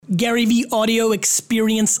Gary V Audio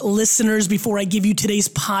Experience listeners, before I give you today's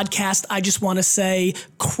podcast, I just want to say,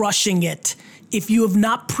 crushing it. If you have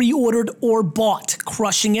not pre-ordered or bought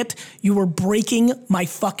Crushing It, you are breaking my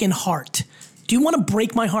fucking heart. Do you want to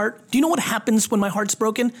break my heart? Do you know what happens when my heart's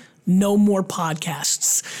broken? No more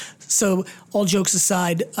podcasts. So all jokes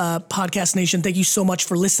aside, Podcast Nation, thank you so much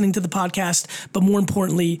for listening to the podcast. But more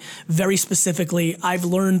importantly, very specifically, I've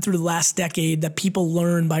learned through the last decade that people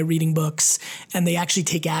learn by reading books and they actually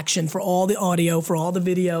take action. For all the audio, for all the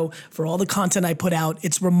video, for all the content I put out,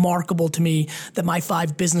 it's remarkable to me that my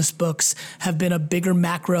 5 business books have been a bigger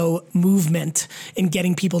macro movement in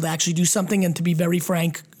getting people to actually do something. And to be very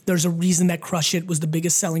frank, there's a reason that Crush It was the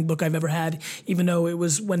biggest selling book I've ever had, even though it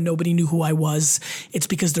was when nobody knew who I was. It's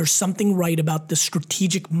because there's something right about the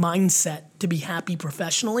strategic mindset to be happy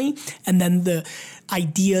professionally, and then the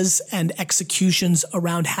ideas and executions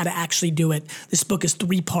around how to actually do it. This book is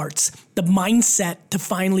 3 parts. The mindset to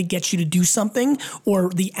finally get you to do something, or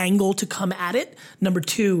the angle to come at it. Number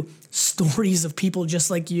 2, stories of people just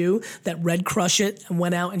like you that read Crush It and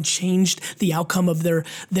went out and changed the outcome of their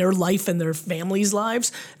life and their families'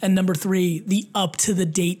 lives. And number 3, the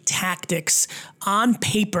up-to-the-date tactics on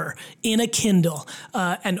paper, in a Kindle,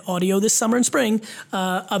 and audio this summer and spring,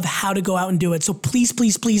 of how to go out and do it. So please,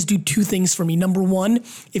 please, please do 2 things for me. Number 1,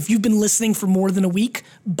 if you've been listening for more than a week,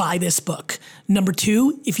 buy this book. Number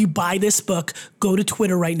 2, if you buy this book, go to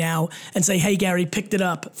Twitter right now and say, hey, Gary, picked it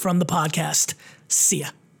up from the podcast. See ya.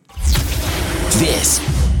 This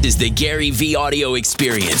is the Gary V Audio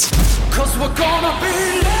Experience. 'Cause we're gonna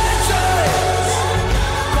be legends.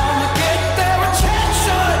 Gonna get their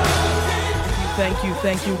attention.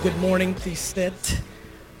 Thank you. Good morning. Please sit.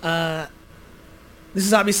 This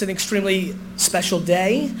is obviously an extremely special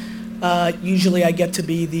day. Usually I get to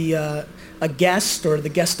be a guest or the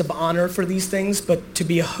guest of honor for these things, but to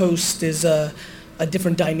be a host is a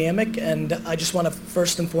different dynamic, and I just want to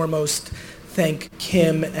first and foremost thank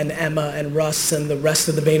Kim and Emma and Russ and the rest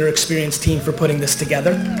of the VaynerExperience team for putting this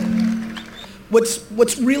together.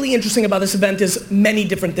 What's really interesting about this event is many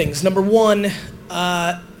different things. Number 1,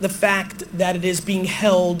 the fact that it is being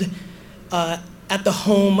held at the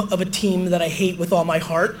home of a team that I hate with all my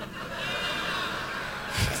heart.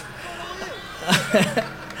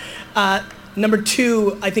 Number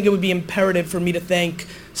 2, I think it would be imperative for me to thank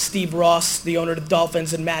Steve Ross, the owner of the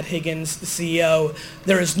Dolphins, and Matt Higgins, the CEO.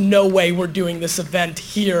 There is no way we're doing this event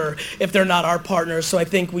here if they're not our partners, so I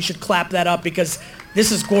think we should clap that up because this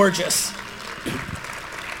is gorgeous.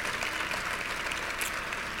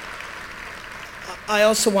 I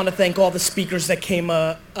also want to thank all the speakers that came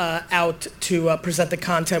out to present the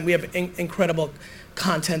content. We have incredible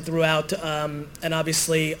content throughout, and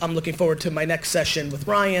obviously I'm looking forward to my next session with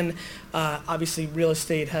Ryan. Obviously real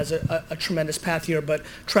estate has a tremendous path here, but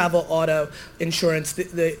travel, auto, insurance,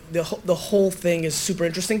 the whole thing is super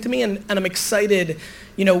interesting to me, and I'm excited.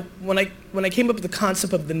 You know, when I came up with the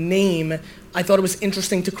concept of the name, I thought it was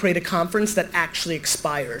interesting to create a conference that actually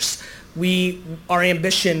expires. Our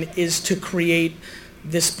ambition is to create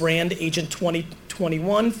this brand, Agent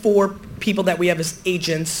 2021, for people that we have as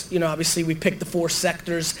agents. You know, obviously we picked the 4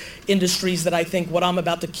 sectors, industries that I think what I'm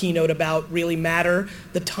about to keynote about really matter.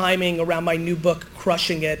 The timing around my new book,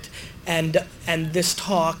 Crushing It, and this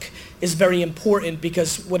talk is very important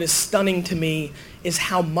because what is stunning to me is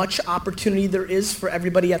how much opportunity there is for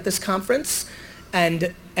everybody at this conference,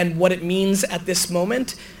 and what it means at this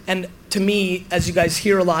moment. And to me, as you guys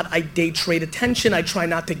hear a lot, I day trade attention. I try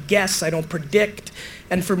not to guess. I don't predict.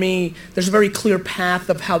 And for me, there's a very clear path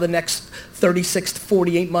of how the next 36 to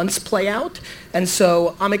 48 months play out. And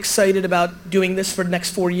so I'm excited about doing this for the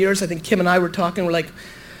next 4 years. I think Kim and I were talking, we're like,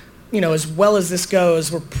 you know, as well as this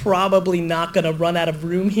goes, we're probably not going to run out of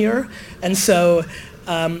room here. And so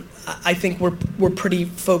I think we're pretty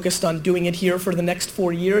focused on doing it here for the next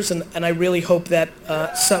 4 years, and I really hope that,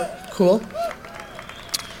 cool.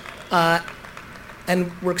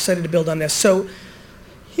 And we're excited to build on this. So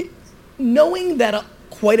knowing that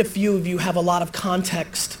quite a few of you have a lot of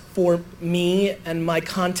context for me and my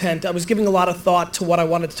content, I was giving a lot of thought to what I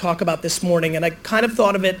wanted to talk about this morning, and I kind of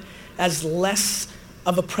thought of it as less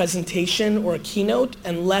of a presentation or a keynote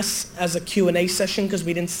and less as a Q&A session because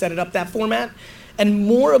we didn't set it up that format, and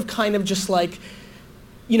more of kind of just like,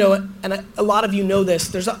 you know, and a lot of you know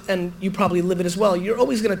this, and you probably live it as well, you're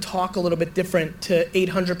always going to talk a little bit different to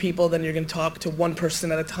 800 people than you're going to talk to one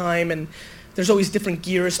person at a time, and there's always different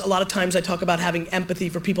gears. A lot of times I talk about having empathy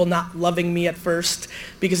for people not loving me at first,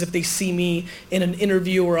 because if they see me in an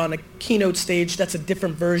interview or on a keynote stage, that's a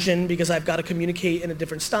different version because I've got to communicate in a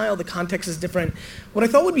different style. The context is different. What I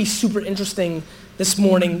thought would be super interesting this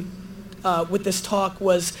morning with this talk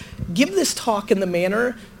was give this talk in the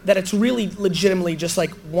manner that it's really legitimately just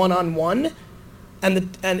like one-on-one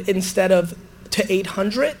and instead of to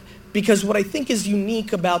 800. Because what I think is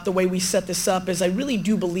unique about the way we set this up is I really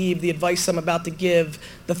do believe the advice I'm about to give,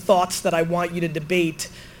 the thoughts that I want you to debate,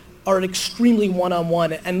 are extremely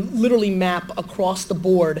one-on-one and literally map across the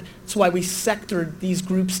board. That's why we sectored these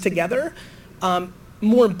groups together.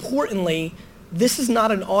 More importantly, this is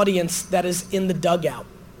not an audience that is in the dugout,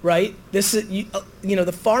 right? This is,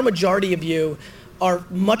 the far majority of you are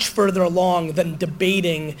much further along than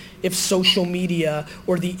debating if social media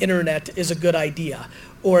or the internet is a good idea,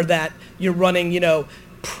 or that you're running,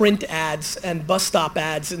 print ads and bus stop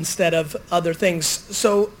ads instead of other things.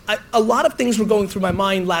 So a lot of things were going through my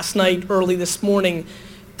mind last night, early this morning,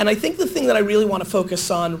 and I think the thing that I really want to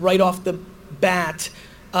focus on right off the bat,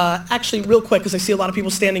 actually real quick, because I see a lot of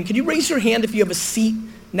people standing, could you raise your hand if you have a seat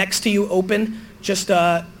next to you open, just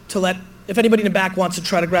to let, if anybody in the back wants to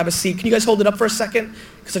try to grab a seat. Can you guys hold it up for a second?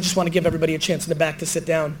 Because I just want to give everybody a chance in the back to sit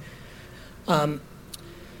down.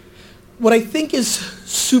 What I think is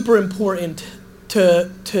super important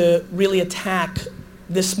to really attack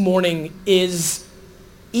this morning is,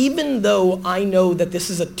 even though I know that this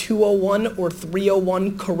is a 201 or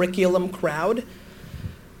 301 curriculum crowd,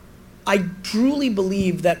 I truly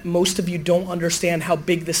believe that most of you don't understand how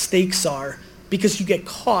big the stakes are because you get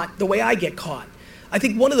caught the way I get caught. I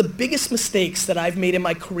think one of the biggest mistakes that I've made in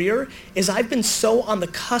my career is I've been so on the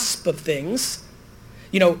cusp of things,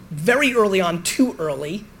 very early on, too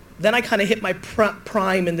early. Then I kind of hit my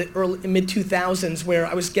prime in the mid-2000s where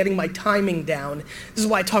I was getting my timing down. This is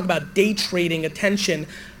why I talk about day trading attention.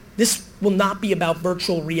 This will not be about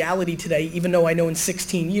virtual reality today, even though I know in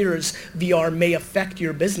 16 years VR may affect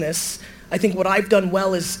your business. I think what I've done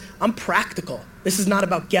well is I'm practical. This is not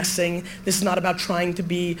about guessing. This is not about trying to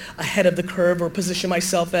be ahead of the curve or position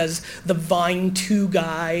myself as the Vine 2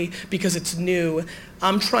 guy because it's new.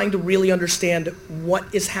 I'm trying to really understand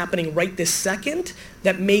what is happening right this second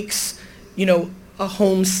that makes, a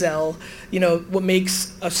home sell, what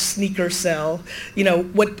makes a sneaker sell,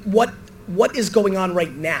 what is going on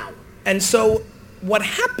right now. And so what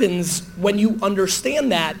happens when you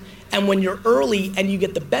understand that and when you're early and you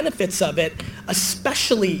get the benefits of it,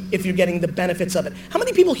 especially if you're getting the benefits of it. How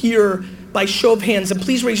many people here, by show of hands, and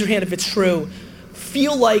please raise your hand if it's true,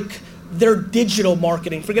 feel like their digital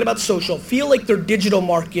marketing, forget about social, feel like their digital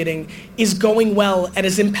marketing is going well and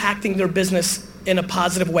is impacting their business in a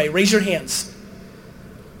positive way? Raise your hands.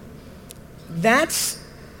 That's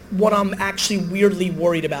what I'm actually weirdly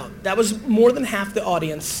worried about. That was more than half the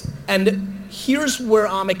audience, and here's where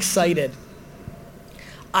I'm excited.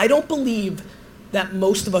 I don't believe that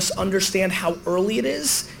most of us understand how early it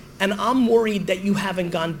is, and I'm worried that you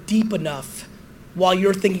haven't gone deep enough while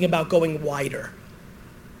you're thinking about going wider.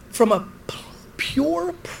 From a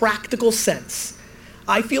pure practical sense,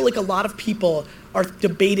 I feel like a lot of people are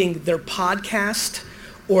debating their podcast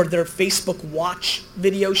or their Facebook Watch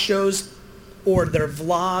video shows or their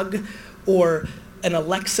vlog or an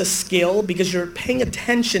Alexa skill because you're paying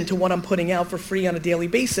attention to what I'm putting out for free on a daily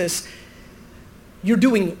basis. You're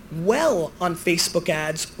doing well on Facebook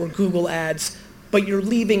ads or Google ads, but you're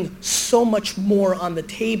leaving so much more on the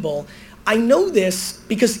table. I know this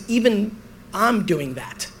because even I'm doing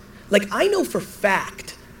that. Like, I know for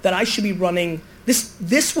fact that I should be running,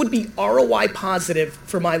 this would be ROI positive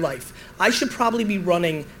for my life. I should probably be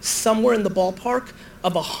running somewhere in the ballpark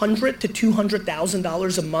of $100,000 to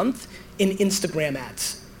 $200,000 a month in Instagram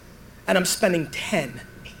ads. And I'm spending 10.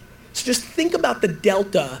 So just think about the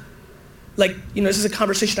delta. Like, this is a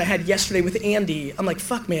conversation I had yesterday with Andy. I'm like,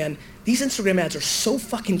 fuck, man, these Instagram ads are so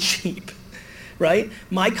fucking cheap, right?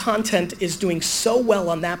 My content is doing so well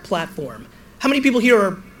on that platform. How many people here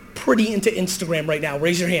are pretty into Instagram right now?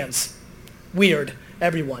 Raise your hands. Weird,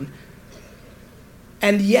 everyone.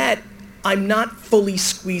 And yet, I'm not fully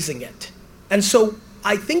squeezing it. And so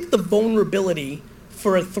I think the vulnerability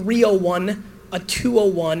for a 301, a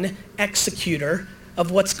 201 executor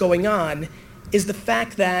of what's going on is the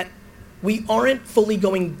fact that we aren't fully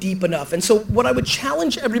going deep enough. And so what I would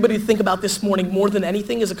challenge everybody to think about this morning more than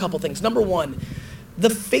anything is a couple things. Number one, the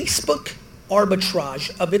Facebook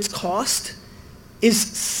arbitrage of its cost is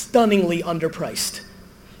stunningly underpriced.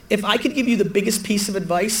 If I could give you the biggest piece of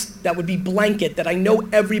advice, that would be blanket, that I know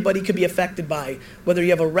everybody could be affected by, whether you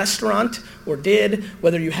have a restaurant or did,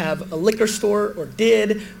 whether you have a liquor store or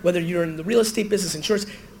did, whether you're in the real estate business, insurance.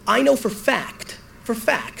 I know for fact,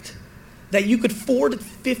 that you could 4 to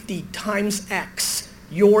 50 times X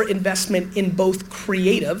your investment in both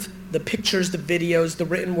creative, the pictures, the videos, the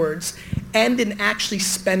written words, and in actually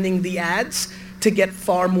spending the ads to get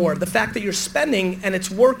far more. The fact that you're spending and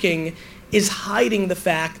it's working is hiding the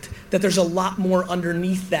fact that there's a lot more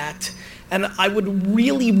underneath that. And I would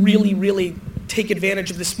really, really, really take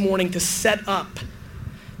advantage of this morning to set up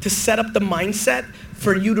the mindset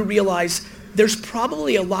for you to realize there's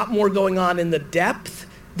probably a lot more going on in the depth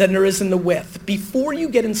than there is in the width. Before you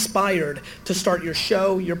get inspired to start your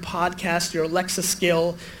show, your podcast, your Alexa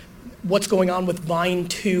skill, what's going on with Vine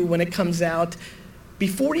 2 when it comes out,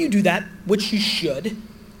 before you do that, which you should,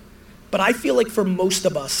 but I feel like for most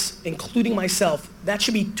of us, including myself, that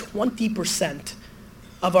should be 20%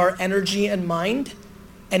 of our energy and mind,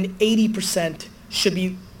 and 80% should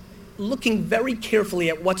be looking very carefully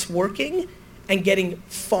at what's working and getting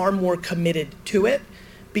far more committed to it.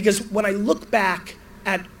 Because when I look back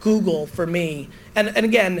at Google for me, and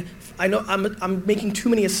again, I know I'm making too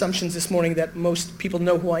many assumptions this morning that most people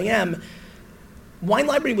know who I am. Wine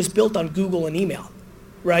Library was built on Google and email,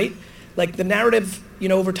 right? Like the narrative,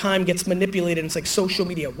 over time gets manipulated and it's like social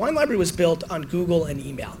media. Wine Library was built on Google and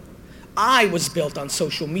email. I was built on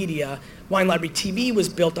social media. Wine Library TV was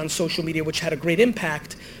built on social media, which had a great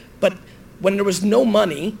impact. But when there was no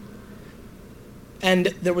money and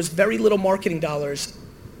there was very little marketing dollars,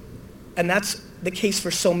 and that's the case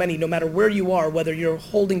for so many, no matter where you are, whether you're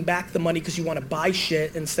holding back the money because you want to buy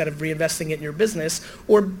shit instead of reinvesting it in your business,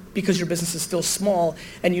 or because your business is still small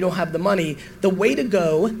and you don't have the money, the way to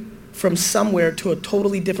go from somewhere to a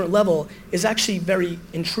totally different level is actually very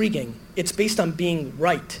intriguing. It's based on being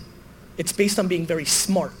right. It's based on being very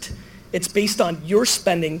smart. It's based on your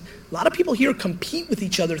spending. A lot of people here compete with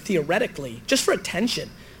each other theoretically, just for attention.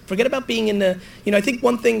 Forget about being in the, I think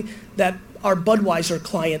one thing that our Budweiser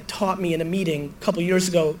client taught me in a meeting a couple years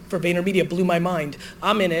ago for VaynerMedia blew my mind.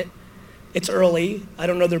 I'm in it. It's early. I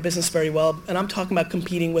don't know their business very well. And I'm talking about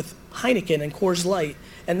competing with Heineken and Coors Light.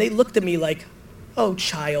 And they looked at me like, oh,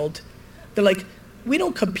 child. They're like, we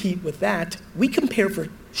don't compete with that. We compare for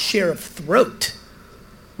share of throat.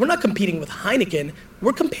 We're not competing with Heineken.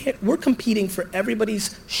 We're competing for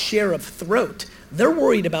everybody's share of throat. They're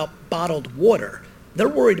worried about bottled water. They're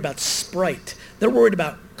worried about Sprite. They're worried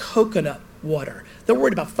about coconut water. They're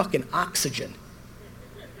worried about fucking oxygen.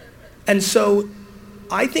 And so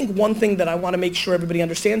I think one thing that I want to make sure everybody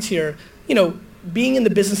understands here, being in the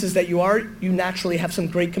businesses that you are, you naturally have some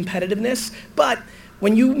great competitiveness. But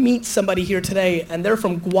when you meet somebody here today and they're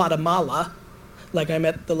from Guatemala, like I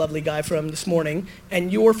met the lovely guy from this morning,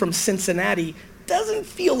 and you're from Cincinnati, doesn't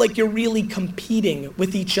feel like you're really competing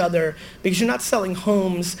with each other because you're not selling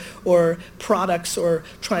homes or products or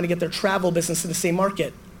trying to get their travel business in the same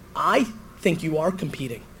market. I think you are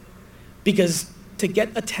competing because to get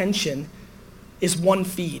attention is one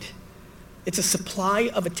feed. It's a supply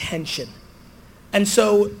of attention. And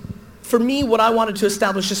so for me, what I wanted to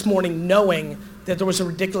establish this morning, knowing that there was a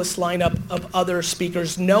ridiculous lineup of other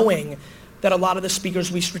speakers, knowing that a lot of the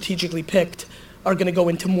speakers we strategically picked are going to go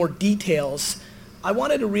into more details, I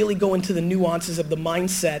wanted to really go into the nuances of the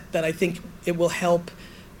mindset that I think it will help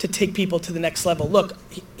to take people to the next level. Look,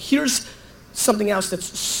 here's something else that's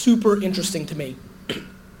super interesting to me.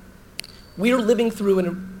 We are living through an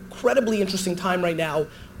incredibly interesting time right now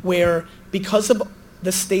where because of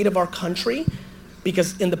the state of our country,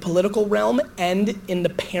 because in the political realm and in the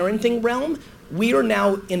parenting realm, we are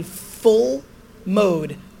now in full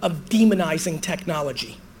mode of demonizing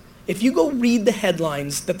technology. If you go read the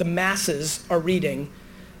headlines that the masses are reading,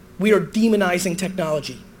 we are demonizing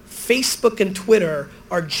technology. Facebook and Twitter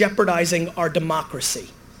are jeopardizing our democracy.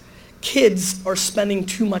 Kids are spending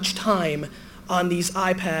too much time on these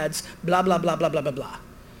iPads, blah, blah, blah, blah, blah, blah, blah.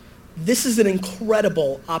 This is an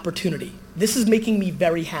incredible opportunity. This is making me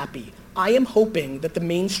very happy. I am hoping that the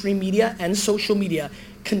mainstream media and social media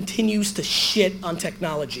continues to shit on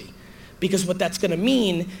technology, because what that's going to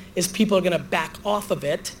mean is people are going to back off of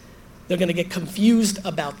it. They're going to get confused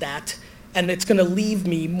about that, and it's going to leave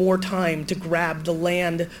me more time to grab the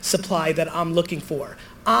land supply that I'm looking for.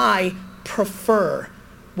 I prefer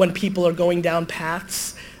when people are going down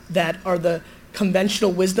paths that are the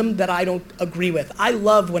conventional wisdom that I don't agree with. I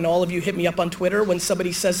love when all of you hit me up on Twitter when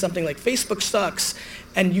somebody says something like, Facebook sucks,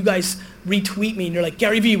 and you guys retweet me and you're like,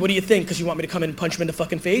 Gary V, what do you think? Because you want me to come in and punch him in the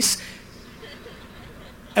fucking face.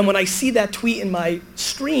 And when I see that tweet in my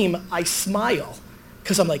stream, I smile,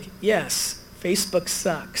 because I'm like, yes, Facebook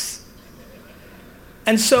sucks.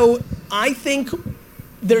 And so I think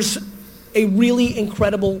there's a really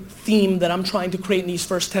incredible theme that I'm trying to create in these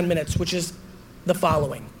first 10 minutes, which is the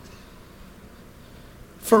following.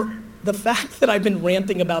 For the fact that I've been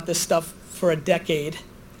ranting about this stuff for a decade,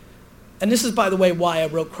 and this is, by the way, why I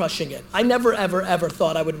wrote Crushing It. I never, ever, ever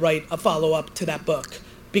thought I would write a follow-up to that book,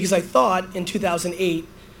 because I thought in 2008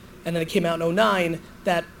 and then it came out in '09,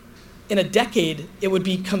 that in a decade, it would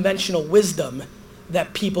be conventional wisdom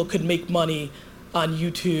that people could make money on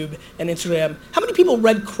YouTube and Instagram. How many people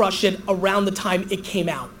read Crush It around the time it came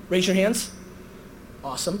out? Raise your hands.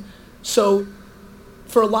 Awesome. So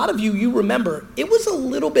for a lot of you, you remember, it was a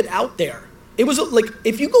little bit out there. It was like,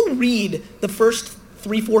 if you go read the first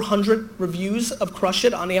 300-400 reviews of Crush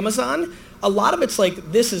It on Amazon, a lot of it's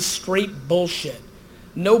like, this is straight bullshit.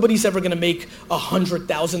 Nobody's ever gonna make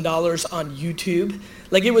 $100,000 on YouTube.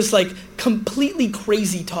 Like, it was like completely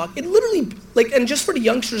crazy talk. It literally, like, and just for the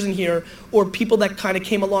youngsters in here, or people that kind of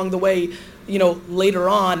came along the way, you know, later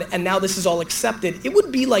on, and now this is all accepted, it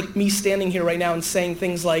would be like me standing here right now and saying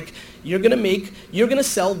things like, you're gonna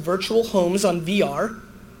sell virtual homes on VR,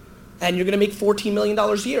 and you're gonna make $14 million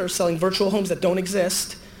a year selling virtual homes that don't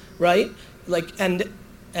exist, right? Like,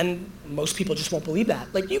 and most people just won't believe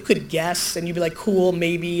that. Like, you could guess, and you'd be like, cool,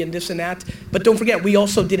 maybe, and this and that. But don't forget, we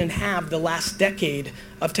also didn't have the last decade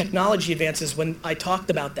of technology advances when I talked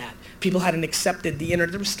about that. People hadn't accepted the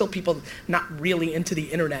internet. There were still people not really into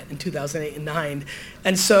the internet in 2008 and 2009.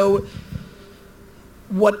 And so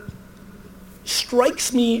what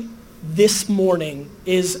strikes me this morning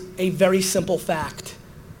is a very simple fact.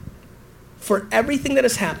 For everything that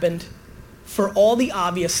has happened, for all the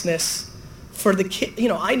obviousness, for the kid, you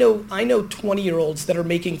know, I know 20-year-olds that are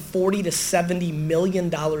making $40 to $70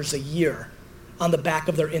 million a year on the back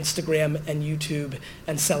of their Instagram and YouTube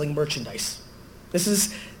and selling merchandise.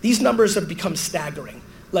 These numbers have become staggering.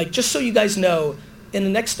 Like, just so you guys know, in the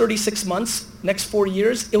next 36 months, next 4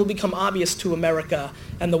 years, it will become obvious to America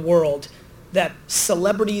and the world that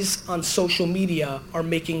celebrities on social media are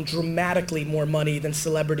making dramatically more money than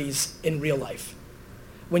celebrities in real life.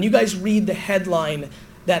 When you guys read the headline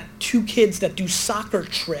that 2 kids that do soccer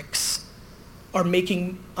tricks are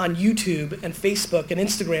making on YouTube and Facebook and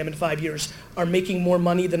Instagram in 5 years are making more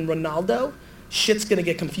money than Ronaldo, shit's gonna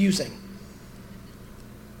get confusing.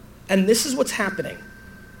 And this is what's happening.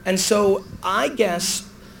 And so I guess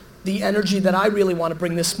the energy that I really want to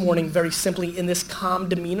bring this morning, very simply in this calm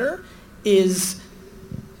demeanor, is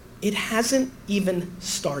it hasn't even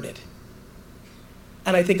started.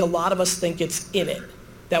 And I think a lot of us think it's in it,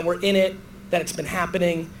 that we're in it, that it's been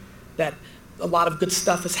happening, that a lot of good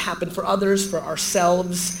stuff has happened for others, for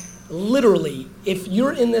ourselves. Literally, if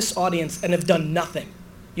you're in this audience and have done nothing,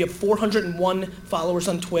 you have 401 followers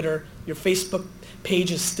on Twitter, your Facebook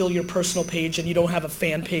page is still your personal page and you don't have a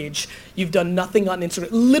fan page, you've done nothing on Instagram,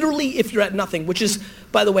 literally if you're at nothing, which is,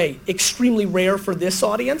 by the way, extremely rare for this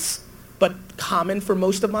audience, but common for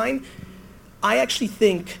most of mine, I actually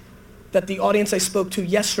think that the audience I spoke to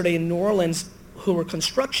yesterday in New Orleans, who were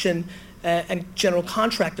construction and general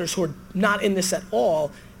contractors who are not in this at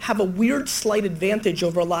all, have a weird slight advantage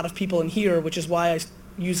over a lot of people in here, which is why I'm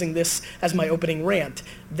using this as my opening rant.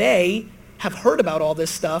 They have heard about all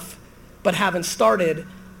this stuff, but haven't started,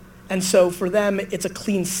 and so for them, it's a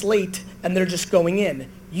clean slate, and they're just going in.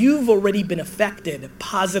 You've already been affected,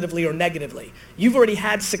 positively or negatively. You've already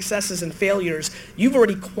had successes and failures. You've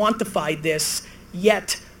already quantified this,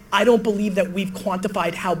 yet I don't believe that we've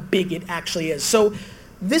quantified how big it actually is. So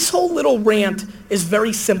this whole little rant is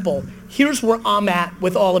very simple. Here's where I'm at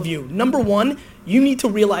with all of you. Number one, you need to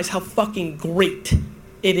realize how fucking great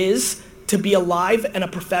it is to be alive and a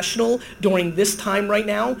professional during this time right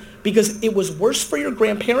now, because it was worse for your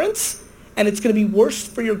grandparents and it's gonna be worse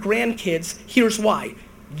for your grandkids. Here's why.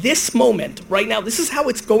 This moment right now, this is how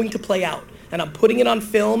it's going to play out, and I'm putting it on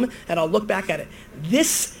film and I'll look back at it.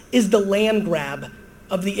 This is the land grab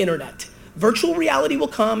of the internet. Virtual reality will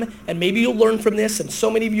come, and maybe you'll learn from this, and so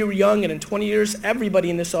many of you are young, and in 20 years, everybody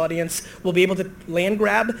in this audience will be able to land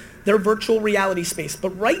grab their virtual reality space.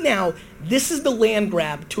 But right now, this is the land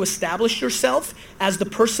grab to establish yourself as the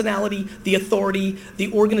personality, the authority,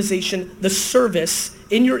 the organization, the service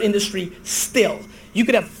in your industry still. You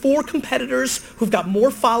could have 4 competitors who've got more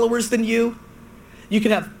followers than you. You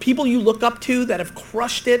could have people you look up to that have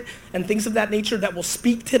crushed it and things of that nature that will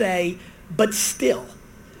speak today, but still,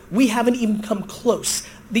 we haven't even come close.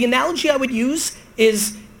 The analogy I would use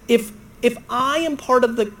is if I am part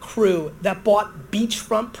of the crew that bought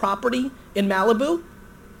beachfront property in Malibu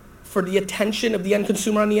for the attention of the end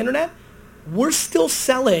consumer on the internet, we're still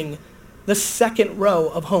selling the second row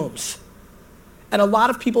of homes. And a lot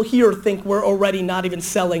of people here think we're already not even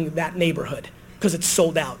selling that neighborhood because it's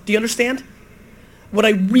sold out. Do you understand? What I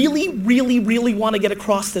really, really, really want to get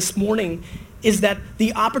across this morning is that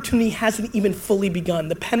the opportunity hasn't even fully begun.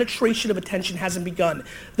 The penetration of attention hasn't begun.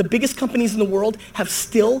 The biggest companies in the world have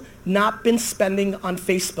still not been spending on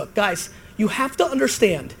Facebook. Guys, you have to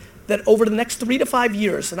understand that over the next 3 to 5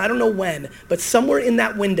 years, and I don't know when, but somewhere in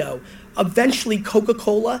that window, eventually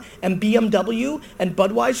Coca-Cola and BMW and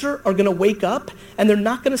Budweiser are gonna wake up and they're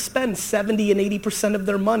not gonna spend 70 and 80% of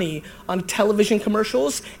their money on television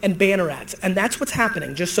commercials and banner ads. And that's what's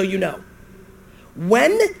happening, just so you know.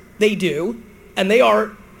 When they do, and they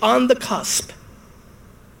are on the cusp,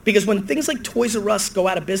 because when things like Toys R Us go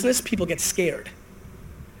out of business, people get scared.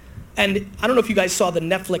 And I don't know if you guys saw the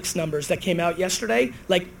Netflix numbers that came out yesterday.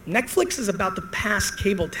 Like, Netflix is about to pass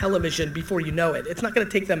cable television before you know it. It's not gonna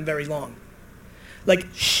take them very long. Like,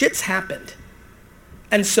 shit's happened.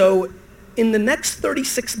 And so in the next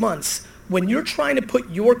 36 months, when you're trying to put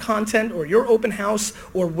your content or your open house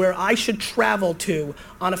or where I should travel to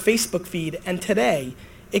on a Facebook feed, and today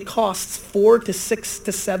it costs $4 to $6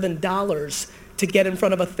 to $7 to get in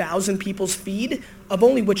front of 1,000 people's feed, of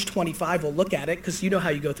only which 25 will look at it, because you know how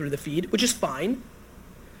you go through the feed, which is fine.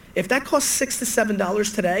 If that costs $6 to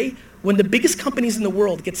 $7 today, when the biggest companies in the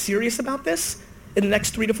world get serious about this in the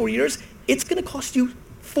next 3 to 4 years, it's gonna cost you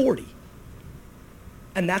 40.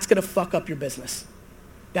 And that's gonna fuck up your business.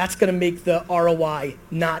 That's gonna make the ROI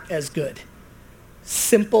not as good.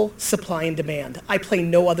 Simple supply and demand. I play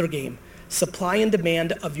no other game. Supply and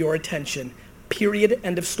demand of your attention, period,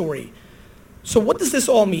 end of story. So what does this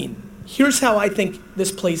all mean? Here's how I think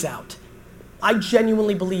this plays out. I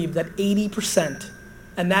genuinely believe that 80%,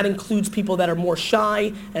 and that includes people that are more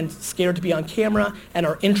shy and scared to be on camera and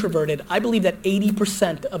are introverted, I believe that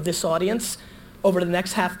 80% of this audience over the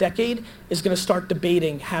next half decade is gonna start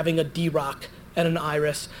debating having a D-Rock and an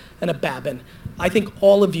Iris and a Babin. I think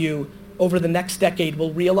all of you over the next decade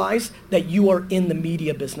will realize that you are in the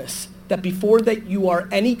media business, that before that you are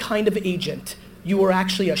any kind of agent, you are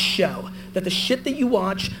actually a show. That the shit that you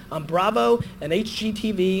watch on Bravo and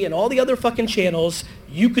HGTV and all the other fucking channels,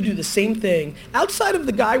 you could do the same thing. Outside of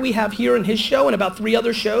the guy we have here in his show and about 3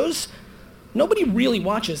 other shows, nobody really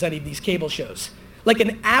watches any of these cable shows. Like,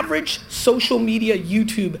 an average social media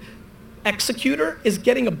YouTube executor is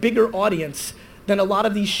getting a bigger audience than a lot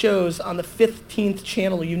of these shows on the 15th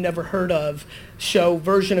channel you've never heard of show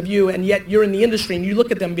version of you, and yet you're in the industry and you look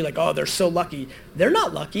at them and be like, oh, they're so lucky. They're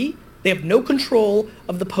not lucky. They have no control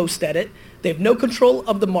of the post-edit. They have no control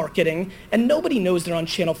of the marketing, and nobody knows they're on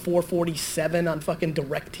channel 447 on fucking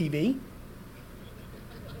DirecTV.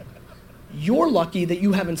 You're lucky that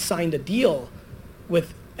you haven't signed a deal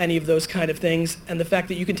with any of those kind of things, and the fact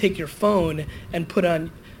that you can take your phone and put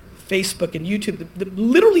on Facebook and YouTube.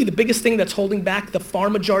 Literally the biggest thing that's holding back the far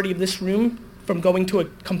majority of this room from going to a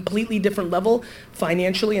completely different level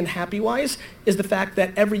financially and happy-wise is the fact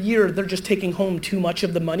that every year they're just taking home too much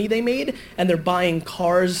of the money they made, and they're buying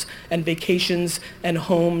cars and vacations and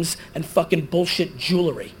homes and fucking bullshit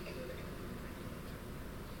jewelry.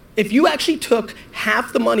 If you actually took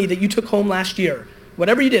half the money that you took home last year,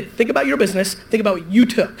 whatever you did, think about your business, think about what you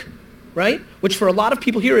took, right? Which for a lot of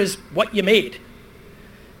people here is what you made.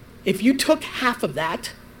 If you took half of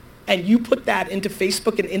that and you put that into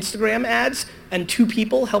Facebook and Instagram ads and 2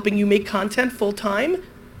 people helping you make content full time,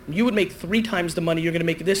 you would make 3 times the money you're gonna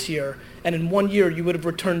make this year, and in 1 year you would have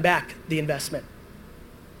returned back the investment.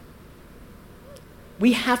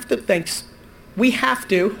 We have to, thanks, we have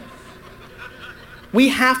to,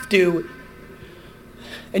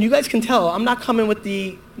 and you guys can tell, I'm not coming with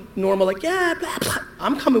the normal like, yeah, blah, blah.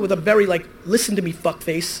 I'm coming with a very like, listen to me,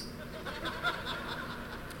 fuckface.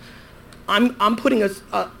 I'm putting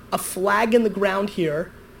a flag in the ground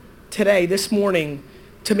here today, this morning,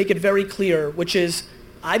 to make it very clear, which is,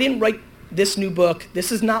 I didn't write this new book.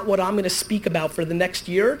 This is not what I'm gonna speak about for the next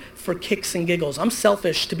year for kicks and giggles. I'm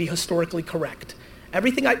selfish to be historically correct.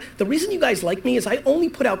 The reason you guys like me is I only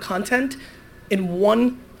put out content in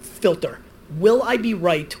one filter. Will I be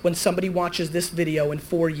right when somebody watches this video in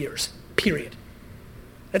 4 years? Period.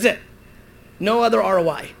 That's it. No other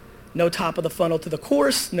ROI. No top of the funnel to the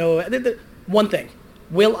course, no, one thing.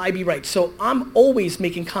 Will I be right? So I'm always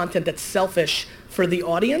making content that's selfish for the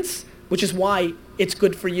audience, which is why it's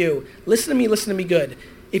good for you. Listen to me good.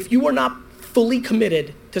 If you are not fully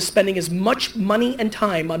committed to spending as much money and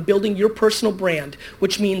time on building your personal brand,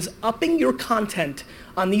 which means upping your content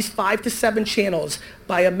on these 5 to 7 channels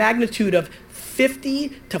by a magnitude of 50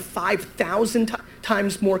 to 5,000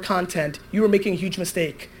 times more content, you are making a huge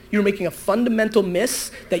mistake. You're making a fundamental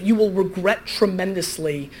miss that you will regret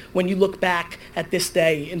tremendously when you look back at this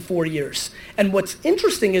day in 4 years. And what's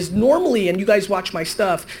interesting is normally, and you guys watch my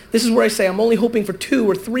stuff, this is where I say I'm only hoping for 2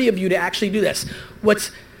 or 3 of you to actually do this.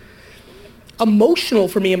 What's emotional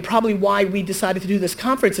for me, and probably why we decided to do this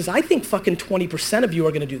conference, is I think fucking 20% of you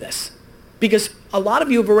are gonna do this. Because a lot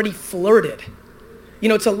of you have already flirted. You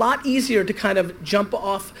know, it's a lot easier to kind of jump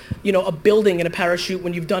off, you know, a building in a parachute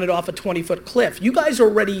when you've done it off a 20-foot cliff. You guys are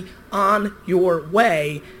already on your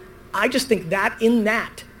way, I just think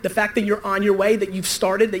the fact that you're on your way, that you've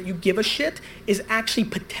started, that you give a shit, is actually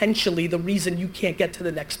potentially the reason you can't get to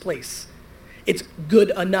the next place. It's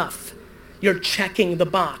good enough. You're checking the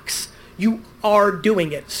box. You are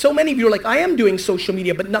doing it. So many of you are like, I am doing social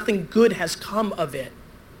media, but nothing good has come of it.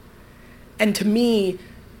 And to me,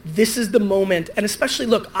 this is the moment, and especially,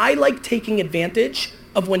 look, I like taking advantage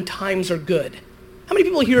of when times are good. How many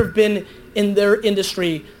people here have been in their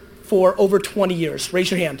industry for over 20 years? Raise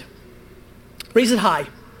your hand. Raise it high.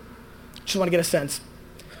 Just want to get a sense.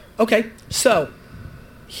 Okay, so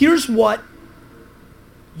here's what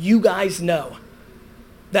you guys know.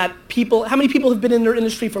 How many people have been in their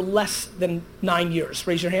industry for less than 9 years?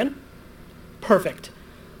 Raise your hand. Perfect.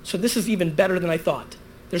 So this is even better than I thought.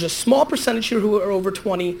 There's a small percentage here who are over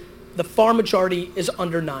 20. The far majority is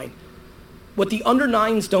under 9. What the under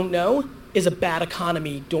 9s don't know is a bad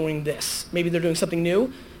economy during this. Maybe they're doing something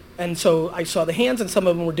new. And so I saw the hands, and some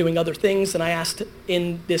of them were doing other things, and I asked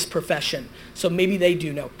in this profession. So maybe they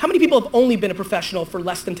do know. How many people have only been a professional for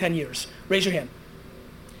less than 10 years? Raise your hand.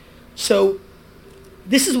 So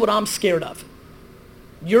this is what I'm scared of.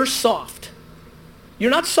 You're soft.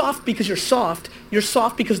 You're not soft because you're soft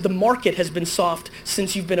because the market has been soft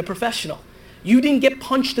since you've been a professional. You didn't get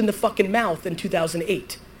punched in the fucking mouth in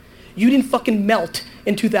 2008. You didn't fucking melt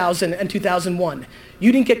in 2000 and 2001.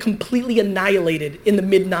 You didn't get completely annihilated in the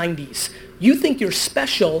mid-90s. You think you're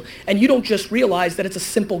special, and you don't just realize that it's a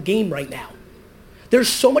simple game right now. There's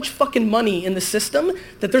so much fucking money in the system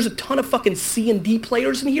that there's a ton of fucking C and D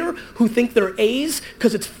players in here who think they're A's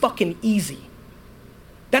because it's fucking easy.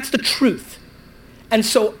 That's the truth. And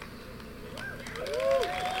so,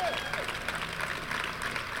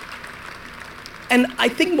 and I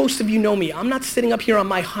think most of you know me. I'm not sitting up here on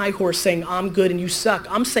my high horse saying I'm good and you suck.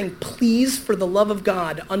 I'm saying, please, for the love of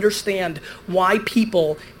God, understand why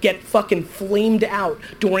people get fucking flamed out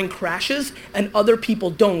during crashes and other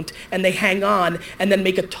people don't, and they hang on and then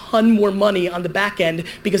make a ton more money on the back end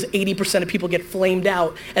because 80% of people get flamed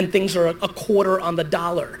out and things are a quarter on the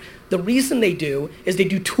dollar. The reason they do is they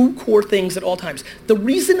do two core things at all times. The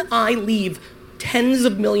reason I leave tens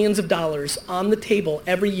of millions of dollars on the table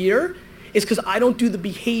every year is because I don't do the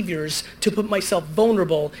behaviors to put myself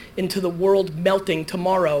vulnerable into the world melting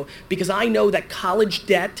tomorrow, because I know that college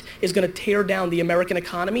debt is going to tear down the American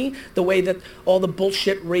economy the way that all the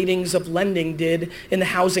bullshit ratings of lending did in the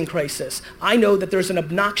housing crisis. I know that there's an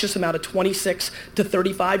obnoxious amount of 26 to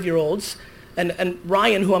 35-year-olds, and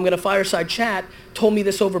Ryan, who I'm going to fireside chat, told me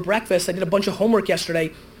this over breakfast. I did a bunch of homework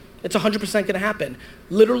yesterday. It's 100% going to happen.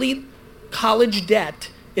 Literally, college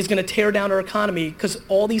debt is going to tear down our economy because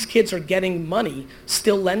all these kids are getting money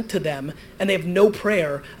still lent to them, and they have no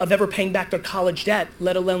prayer of ever paying back their college debt,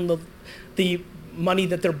 let alone the money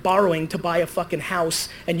that they're borrowing to buy a fucking house.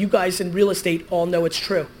 And you guys in real estate all know it's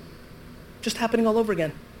true. Just happening all over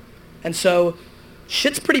again. And so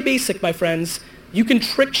shit's pretty basic, my friends. You can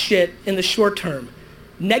trick shit in the short term.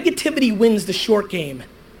 Negativity wins the short game.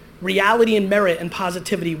 Reality and merit and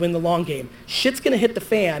positivity win the long game. Shit's going to hit the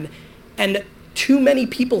fan, and too many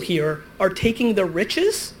people here are taking their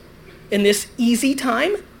riches in this easy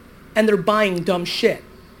time and they're buying dumb shit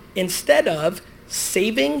instead of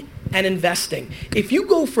saving and investing. If you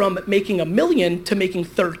go from making $1 million to making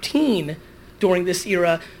 13 during this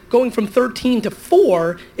era, going from 13 to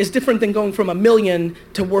 4 is different than going from $1 million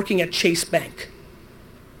to working at Chase Bank.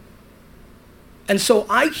 And so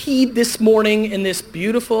I heed this morning in this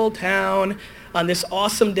beautiful town on this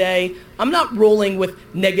awesome day. I'm not rolling with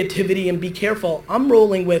negativity and be careful. I'm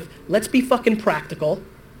rolling with, let's be fucking practical.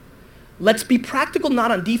 Let's be practical,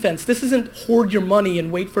 not on defense. This isn't hoard your money and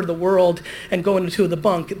wait for the world and go into the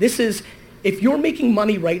bunk. This is, if you're making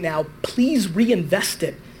money right now, please reinvest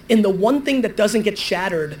it in the one thing that doesn't get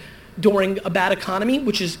shattered during a bad economy,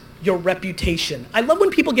 which is your reputation. I love when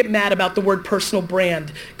people get mad about the word personal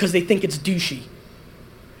brand because they think it's douchey.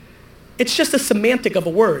 It's just a semantic of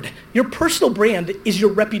a word. Your personal brand is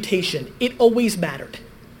your reputation. It always mattered.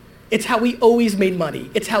 It's how we always made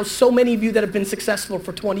money. It's how so many of you that have been successful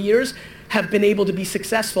for 20 years have been able to be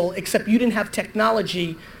successful, except you didn't have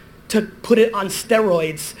technology to put it on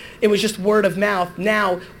steroids. It was just word of mouth.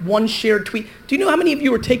 Now, one shared tweet. Do you know how many of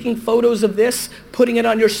you are taking photos of this, putting it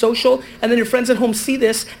on your social, and then your friends at home see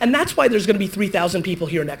this, and that's why there's going to be 3,000 people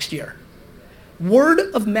here next year. Word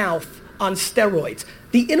of mouth on steroids.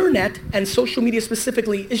 The internet, and social media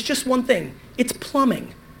specifically, is just one thing. It's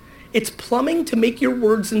plumbing. It's plumbing to make your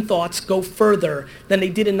words and thoughts go further than they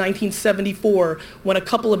did in 1974 when a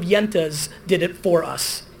couple of yentas did it for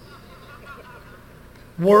us.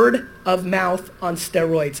 Word of mouth on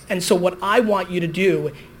steroids. And so what I want you to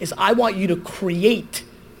do is I want you to create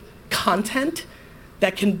content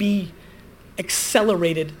that can be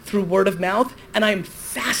accelerated through word of mouth, and I'm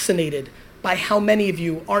fascinated by how many of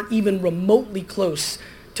you aren't even remotely close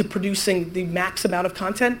to producing the max amount of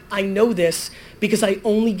content. I know this because I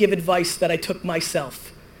only give advice that I took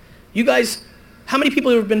myself. You guys, how many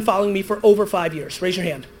people have been following me for over 5 years? Raise your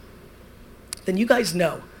hand. Then you guys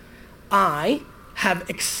know I have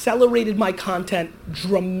accelerated my content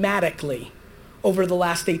dramatically over the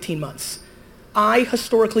last 18 months. I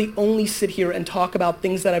historically only sit here and talk about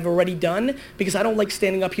things that I've already done because I don't like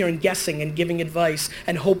standing up here and guessing and giving advice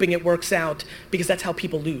and hoping it works out, because that's how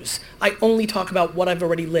people lose. I only talk about what I've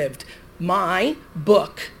already lived. My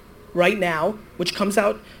book right now, which comes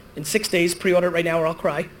out in 6 days, pre-order it right now or I'll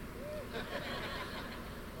cry,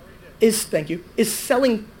 is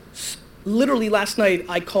selling. Literally last night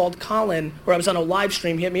I called Colin, or I was on a live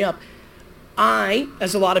stream, he hit me up. I,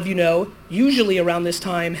 as a lot of you know, usually around this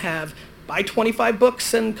time have buy 25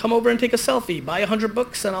 books and come over and take a selfie. Buy 100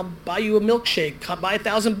 books and I'll buy you a milkshake. Buy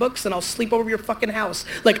 1,000 books and I'll sleep over your fucking house.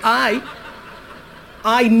 Like I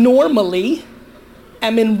normally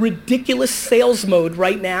am in ridiculous sales mode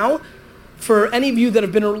right now. For any of you that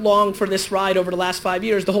have been along for this ride over the last 5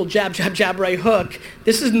 years, the whole jab, jab, jab, right hook,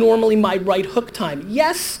 this is normally my right hook time.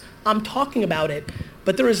 Yes, I'm talking about it,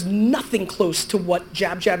 but there is nothing close to what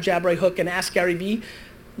jab, jab, jab, right hook and Ask Gary V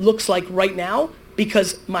looks like right now,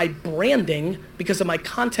 because my branding, because of my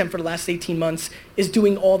content for the last 18 months, is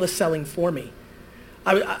doing all the selling for me.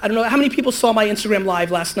 I don't know, how many people saw my Instagram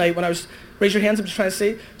live last night when I was, raise your hands, I'm just trying to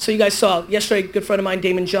see. So you guys saw, yesterday, a good friend of mine,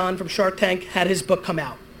 Damon John from Shark Tank, had his book come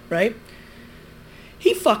out, right?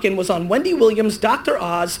 He fucking was on Wendy Williams, Dr.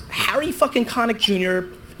 Oz, Harry fucking Connick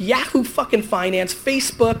Jr., Yahoo fucking Finance,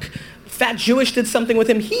 Facebook, Fat Jewish did something with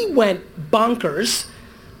him. He went bonkers.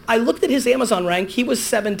 I looked at his Amazon rank. He was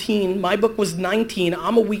 17. My book was 19.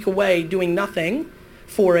 I'm a week away doing nothing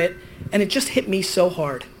for it. And it just hit me so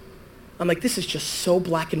hard. I'm like, this is just so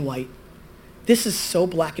black and white. This is so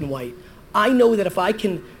black and white. I know that if I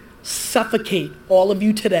can suffocate all of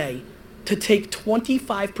you today to take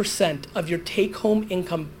 25% of your take-home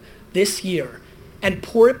income this year and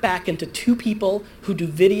pour it back into 2 people who do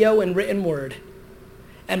video and written word,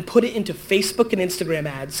 and put it into Facebook and Instagram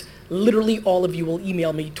ads, literally all of you will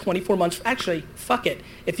email me 24 months. Actually, fuck it.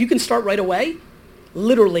 If you can start right away,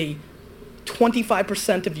 literally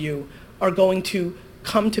 25% of you are going to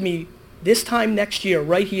come to me this time next year,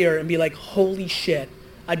 right here, and be like, holy shit,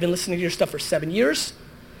 I've been listening to your stuff for 7 years.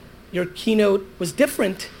 Your keynote was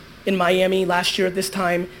different in Miami last year at this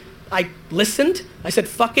time. I listened. I said,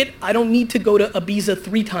 fuck it. I don't need to go to Ibiza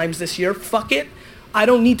 3 times this year. Fuck it. I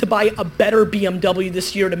don't need to buy a better BMW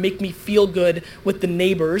this year to make me feel good with the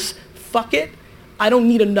neighbors. Fuck it. I don't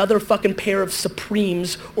need another fucking pair of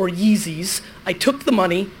Supremes or Yeezys. I took the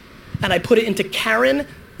money and I put it into Karen,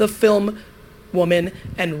 the film woman,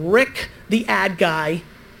 and Rick, the ad guy,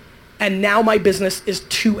 and now my business is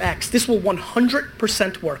 2x. This will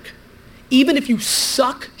 100% work. Even if you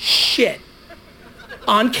suck shit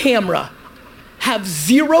on camera, have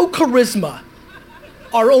zero charisma,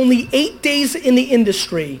 are only 8 days in the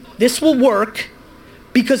industry, this will work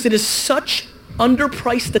because it is such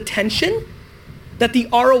underpriced attention that the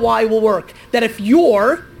ROI will work. That if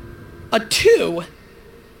you're a 2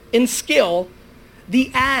 in skill,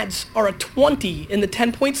 the ads are a 20 in the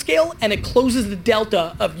 10-point scale, and it closes the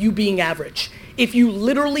delta of you being average. If you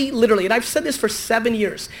literally, and I've said this for 7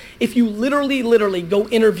 years, if you literally go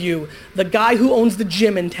interview the guy who owns the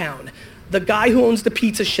gym in town, the guy who owns the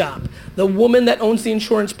pizza shop, the woman that owns the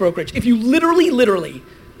insurance brokerage, if you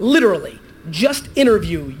literally just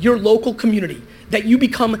interview your local community, that you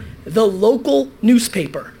become the local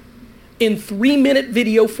newspaper in 3-minute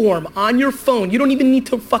video form on your phone. You don't even need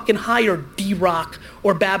to fucking hire D-Rock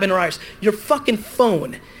or Babin or Iris. Your fucking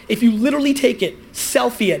phone. If you literally take it,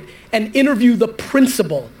 selfie it, and interview the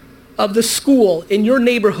principal of the school in your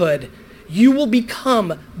neighborhood, you will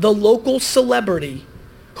become the local celebrity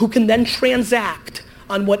who can then transact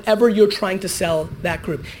on whatever you're trying to sell that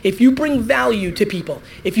group. If you bring value to people,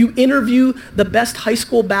 if you interview the best high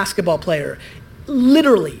school basketball player,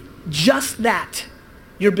 literally just that,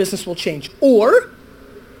 your business will change. Or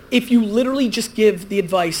if you literally just give the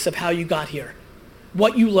advice of how you got here,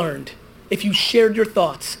 what you learned, if you shared your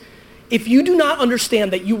thoughts, if you do not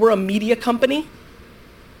understand that you were a media company,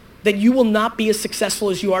 that you will not be as successful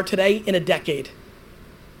as you are today in a decade.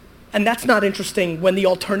 And that's not interesting when the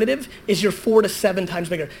alternative is you're 4 to 7 times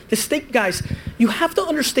bigger. Guys, you have to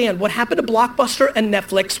understand what happened to Blockbuster and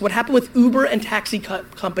Netflix, what happened with Uber and taxi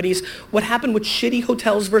companies, what happened with shitty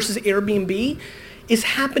hotels versus Airbnb is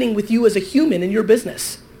happening with you as a human in your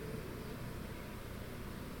business.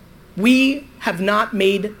 We have not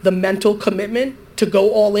made the mental commitment to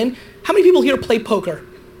go all in. How many people here play poker?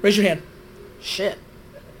 Raise your hand. Shit.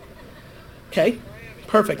 Okay,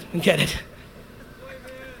 perfect, you get it.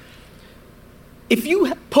 If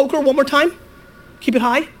you poker one more time, keep it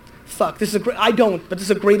high. Fuck, this is a great, I don't, but this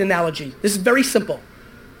is a great analogy. This is very simple.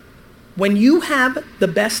 When you have the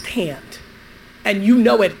best hand, and you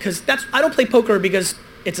know it, because I don't play poker because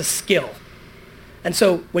it's a skill. And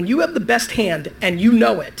so when you have the best hand and you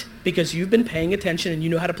know it, because you've been paying attention and you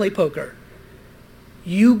know how to play poker,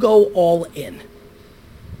 you go all in.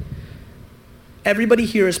 Everybody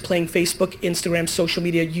here is playing Facebook, Instagram, social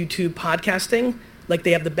media, YouTube, podcasting, like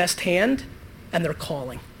they have the best hand and they're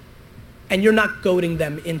calling. And you're not goading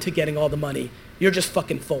them into getting all the money. You're just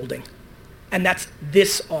fucking folding. And that's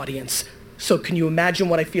this audience. So can you imagine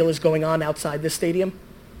what I feel is going on outside this stadium?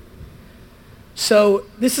 So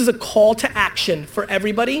this is a call to action for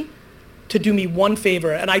everybody to do me one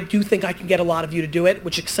favor, and I do think I can get a lot of you to do it,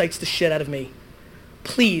 which excites the shit out of me.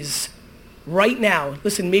 Please, right now,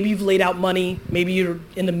 listen, maybe you've laid out money, maybe you're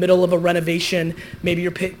in the middle of a renovation, maybe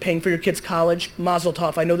you're paying for your kids' college, mazel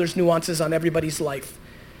tov. I know there's nuances on everybody's life.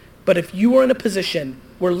 But if you are in a position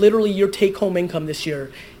where literally your take-home income this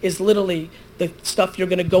year is literally the stuff you're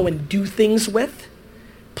gonna go and do things with,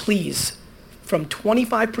 please, from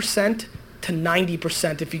 25% to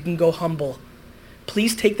 90% if you can go humble,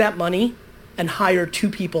 please take that money and hire 2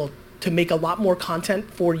 people to make a lot more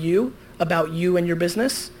content for you about you and your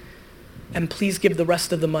business. And please give the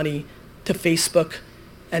rest of the money to Facebook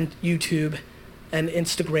and YouTube and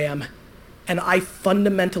Instagram. And I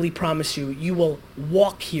fundamentally promise you, you will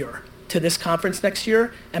walk here to this conference next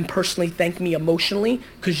year and personally thank me emotionally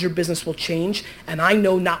because your business will change. And I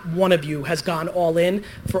know not one of you has gone all in.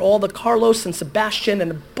 For all the Carlos and Sebastian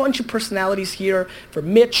and a bunch of personalities here, for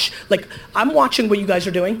Mitch, like I'm watching what you guys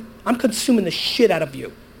are doing. I'm consuming the shit out of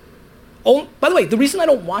you. Oh, by the way, the reason I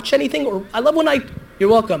don't watch anything, or I love when you're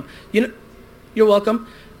welcome. You're welcome.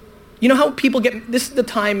 You know how people this is the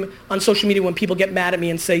time on social media when people get mad at me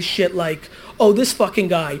and say shit like, oh, this fucking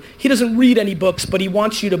guy, he doesn't read any books, but he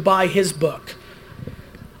wants you to buy his book.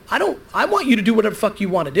 I want you to do whatever the fuck you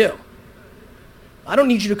want to do. I don't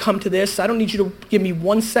need you to come to this. I don't need you to give me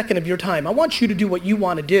 1 second of your time. I want you to do what you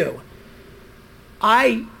want to do.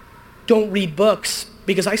 I don't read books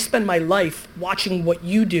because I spend my life watching what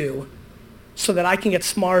you do so that I can get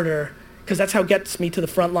smarter, because that's how it gets me to the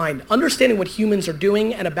front line. Understanding what humans are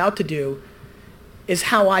doing and about to do is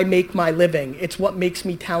how I make my living. It's what makes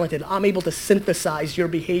me talented. I'm able to synthesize your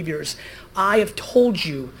behaviors. I have told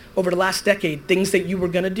you over the last decade things that you were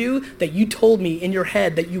gonna do, that you told me in your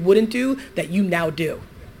head that you wouldn't do, that you now do.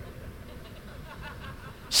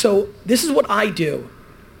 So this is what I do.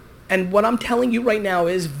 And what I'm telling you right now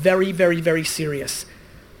is very, very, very serious.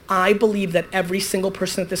 I believe that every single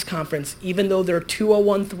person at this conference, even though they're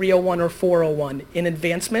 201, 301, or 401 in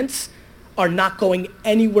advancements, are not going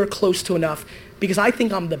anywhere close to enough, because I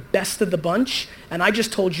think I'm the best of the bunch, and I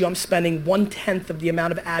just told you I'm spending 1/10 of the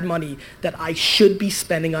amount of ad money that I should be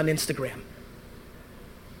spending on Instagram.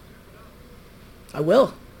 I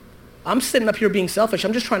will. I'm sitting up here being selfish.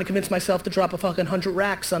 I'm just trying to convince myself to drop a fucking 100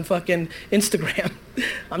 racks on fucking Instagram.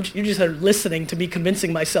 You just are listening to me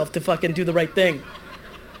convincing myself to fucking do the right thing.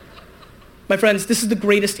 My friends, this is the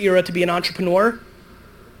greatest era to be an entrepreneur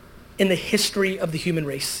in the history of the human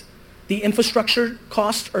race. The infrastructure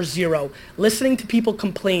costs are zero. Listening to people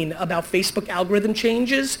complain about Facebook algorithm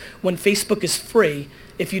changes when Facebook is free,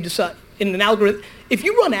 if you decide in an algorithm, if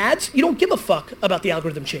you run ads, you don't give a fuck about the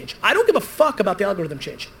algorithm change. I don't give a fuck about the algorithm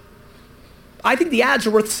change. I think the ads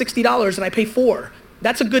are worth $60 and I pay $4.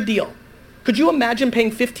 That's a good deal. Could you imagine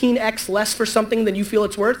paying 15x less for something than you feel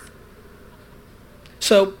it's worth?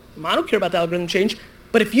 So I don't care about the algorithm change,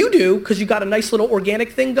 but if you do, because you got a nice little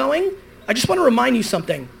organic thing going, I just want to remind you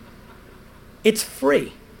something. It's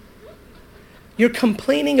free. You're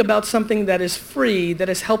complaining about something that is free that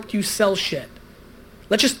has helped you sell shit.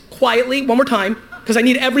 Let's just quietly, one more time, because I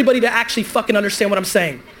need everybody to actually fucking understand what I'm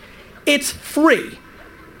saying. It's free.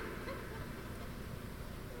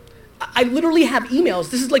 I literally have emails.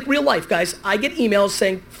 This is like real life, guys. I get emails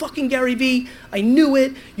saying, fucking Gary V, I knew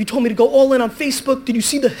it. You told me to go all in on Facebook. Did you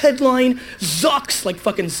see the headline? Zucks, like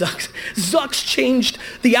fucking Zucks. Zucks changed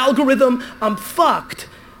the algorithm. I'm fucked.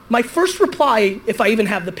 My first reply, if I even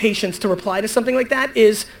have the patience to reply to something like that,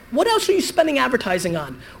 is, what else are you spending advertising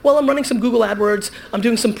on? Well, I'm running some Google AdWords. I'm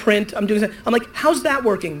doing some print. I'm like, how's that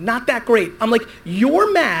working? Not that great. I'm like,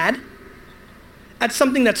 you're mad at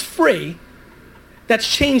something that's free, that's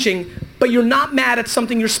changing, but you're not mad at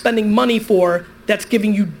something you're spending money for that's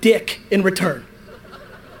giving you dick in return.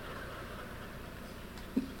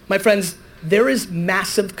 My friends, There is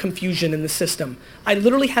massive confusion in the system. I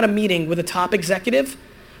literally had a meeting with a top executive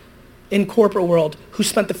in corporate world who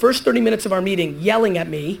spent the first 30 minutes of our meeting yelling at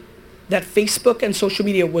me that Facebook and social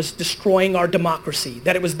media was destroying our democracy,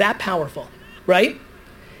 that it was that powerful, right?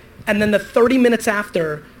 And then the 30 minutes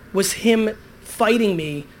after was him fighting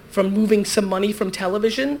me from moving some money from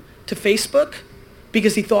television to Facebook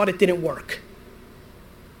because he thought it didn't work.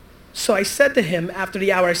 So I said to him after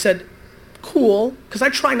the hour, I said, cool, because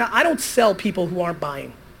I don't sell people who aren't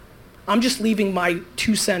buying. I'm just leaving my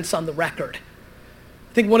 2 cents on the record.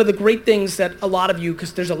 I think one of the great things that a lot of you,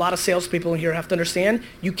 because there's a lot of salespeople in here, have to understand,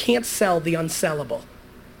 you can't sell the unsellable.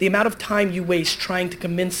 The amount of time you waste trying to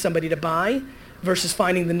convince somebody to buy versus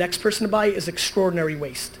finding the next person to buy is extraordinary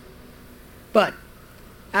waste. But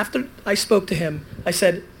after I spoke to him, I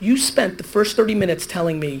said, you spent the first 30 minutes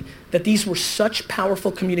telling me that these were such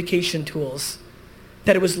powerful communication tools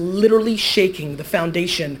that it was literally shaking the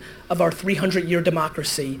foundation of our 300-year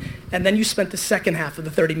democracy. And then you spent the second half of the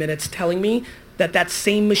 30 minutes telling me that that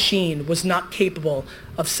same machine was not capable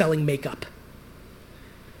of selling makeup.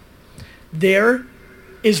 There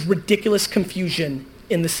is ridiculous confusion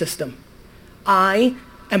in the system. I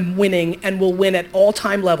am winning and will win at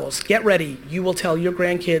all-time levels. Get ready. You will tell your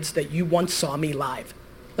grandkids that you once saw me live.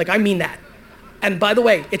 Like, I mean that. And by the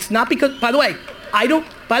way, it's not because, by the way,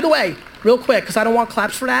 real quick, because I don't want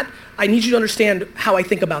claps for that, I need you to understand how I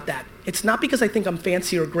think about that. It's not because I think I'm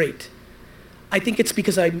fancy or great. I think it's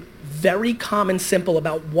because I'm very calm and simple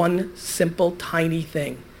about one simple, tiny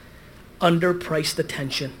thing. Underpriced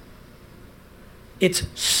attention. It's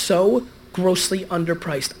so grossly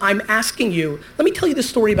underpriced. I'm asking you, let me tell you the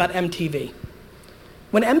story about MTV.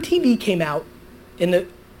 When MTV came out in the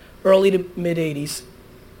early to mid 80s,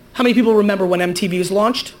 how many people remember when MTV was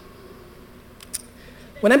launched?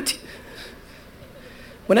 When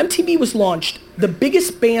MTV was launched, the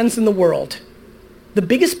biggest bands in the world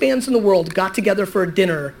got together for a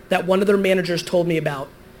dinner that one of their managers told me about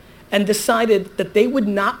and decided that they would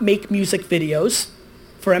not make music videos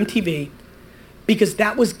for MTV because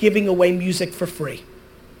that was giving away music for free.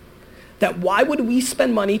 That why would we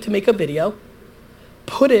spend money to make a video,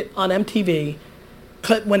 put it on MTV,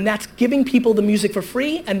 when that's giving people the music for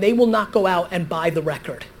free and they will not go out and buy the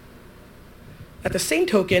record. At the same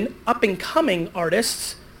token, up-and-coming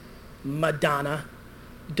artists, Madonna,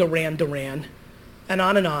 Duran Duran, and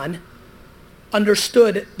on,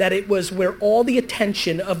 understood that it was where all the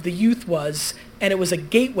attention of the youth was, and it was a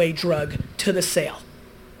gateway drug to the sale.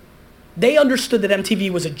 They understood that MTV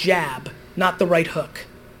was a jab, not the right hook.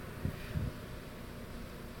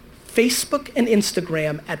 Facebook and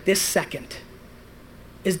Instagram at this second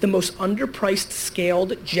is the most underpriced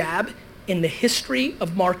scaled jab in the history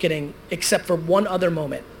of marketing, except for one other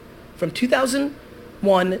moment. From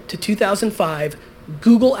 2001 to 2005,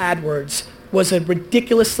 Google AdWords was a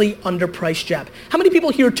ridiculously underpriced jab. How many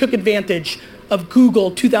people here took advantage of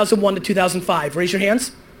Google 2001 to 2005? Raise your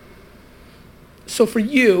hands. So for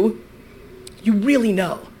you, you really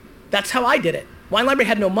know. That's how I did it. Wine Library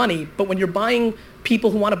had no money, but when you're buying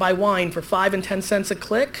people who want to buy wine for 5 and 10 cents a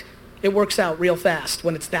click, it works out real fast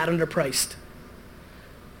when it's that underpriced.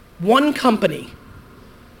 One company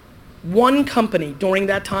during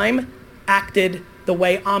that time acted the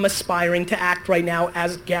way I'm aspiring to act right now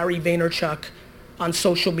as Gary Vaynerchuk on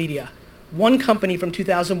social media. One company from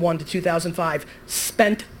 2001 to 2005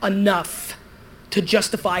 spent enough to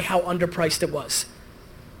justify how underpriced it was.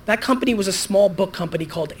 That company was a small book company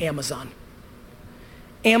called Amazon.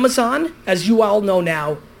 Amazon, as you all know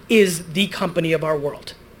now, is the company of our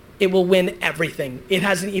world. It will win everything. It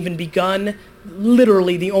hasn't even begun.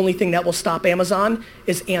 Literally, the only thing that will stop Amazon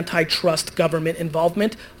is antitrust government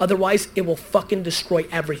involvement. Otherwise, it will fucking destroy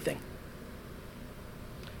everything.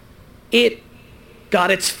 It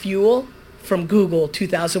got its fuel from Google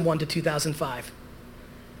 2001 to 2005.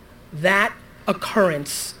 That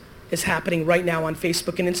occurrence is happening right now on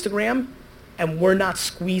Facebook and Instagram, and we're not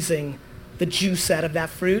squeezing the juice out of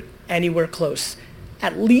that fruit anywhere close.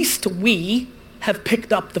 At least we have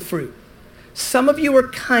picked up the fruit. Some of you are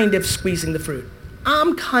kind of squeezing the fruit.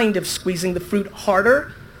 I'm kind of squeezing the fruit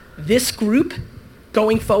harder. This group,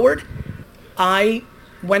 going forward, I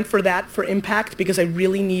went for that for impact because I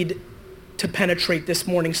really need to penetrate this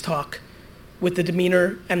morning's talk with the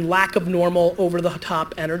demeanor and lack of normal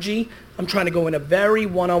over-the-top energy. I'm trying to go in a very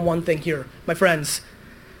one-on-one thing here. My friends,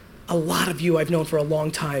 a lot of you I've known for a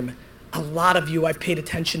long time. A lot of you I've paid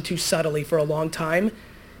attention to subtly for a long time.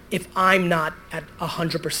 If I'm not at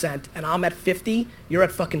 100% and I'm at 50, you're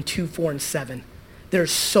at fucking 2, 4, and 7.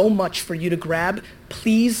 There's so much for you to grab.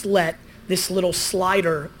 Please let this little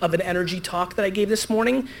slider of an energy talk that I gave this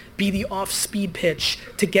morning be the off-speed pitch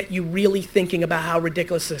to get you really thinking about how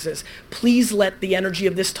ridiculous this is. Please let the energy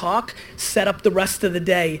of this talk set up the rest of the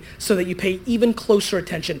day so that you pay even closer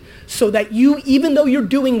attention, so that you, even though you're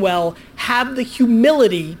doing well, have the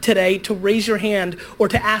humility today to raise your hand or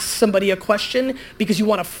to ask somebody a question because you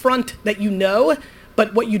want to front that you know,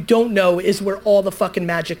 but what you don't know is where all the fucking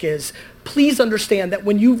magic is. Please understand that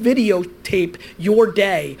when you videotape your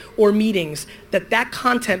day or meetings, that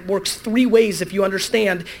content works 3 ways if you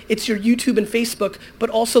understand. It's your YouTube and Facebook, but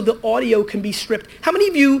also the audio can be stripped. How many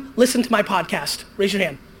of you listen to my podcast? Raise your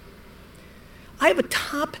hand. I have a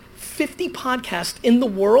top 50 podcast in the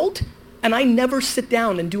world, and I never sit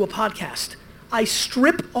down and do a podcast. I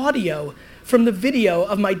strip audio from the video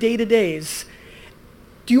of my day-to-days.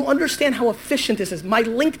 Do you understand how efficient this is? My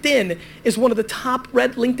LinkedIn is one of the top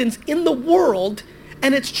read LinkedIns in the world,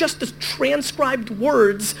 and it's just the transcribed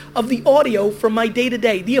words of the audio from my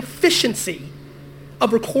day-to-day. The efficiency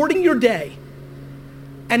of recording your day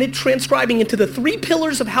and it transcribing into the 3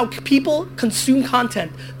 pillars of how people consume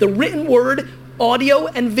content: the written word, audio,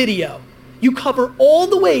 and video. You cover all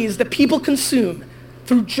the ways that people consume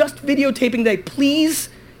through just videotaping day. Please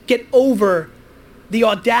get over the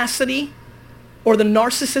audacity or the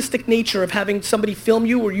narcissistic nature of having somebody film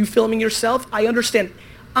you or you filming yourself. I understand.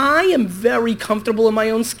 I am very comfortable in my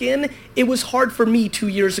own skin. It was hard for me 2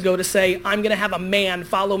 years ago to say, I'm gonna have a man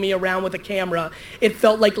follow me around with a camera. It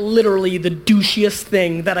felt like literally the douchiest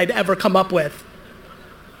thing that I'd ever come up with.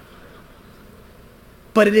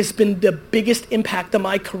 But it has been the biggest impact of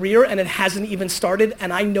my career, and it hasn't even started,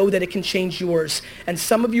 and I know that it can change yours. And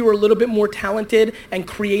some of you are a little bit more talented and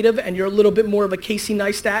creative, and you're a little bit more of a Casey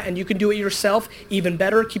Neistat, and you can do it yourself, even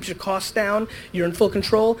better, keeps your costs down, you're in full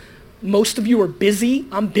control. Most of you are busy.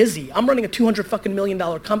 I'm busy. I'm running a $200 million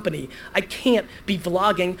company. I can't be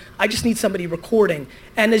vlogging. I just need somebody recording.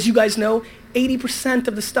 And as you guys know, 80%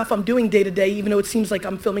 of the stuff I'm doing day to day, even though it seems like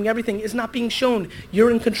I'm filming everything, is not being shown. You're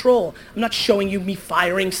in control. I'm not showing you me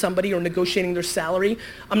firing somebody or negotiating their salary.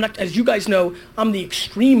 I'm not, as you guys know, I'm the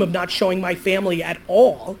extreme of not showing my family at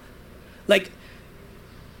all. Like,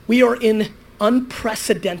 we are in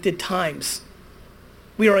unprecedented times.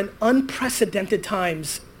 We are in unprecedented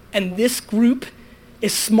times. And this group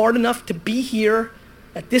is smart enough to be here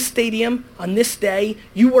at this stadium on this day.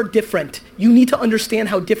 You are different. You need to understand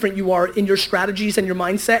how different you are in your strategies and your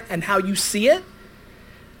mindset and how you see it.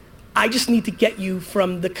 I just need to get you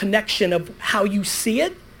from the connection of how you see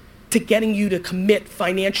it to getting you to commit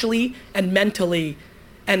financially and mentally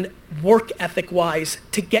and work ethic-wise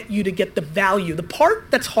to get you to get the value. The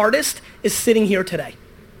part that's hardest is sitting here today.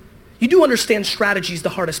 You do understand strategy is the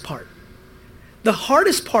hardest part. The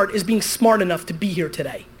hardest part is being smart enough to be here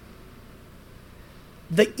today.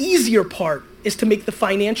 The easier part is to make the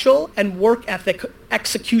financial and work ethic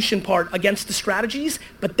execution part against the strategies,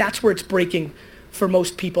 but that's where it's breaking for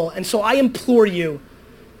most people. And so I implore you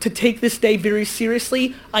to take this day very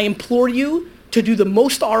seriously. I implore you to do the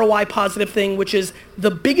most ROI positive thing, which is the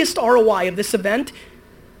biggest ROI of this event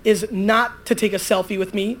is not to take a selfie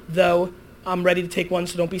with me, though I'm ready to take one,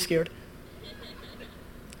 so don't be scared.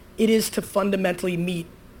 It is to fundamentally meet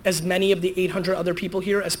as many of the 800 other people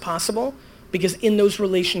here as possible, because in those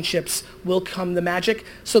relationships will come the magic.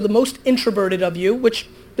 So the most introverted of you, which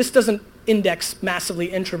this doesn't index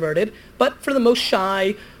massively introverted, but for the most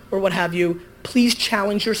shy or what have you, please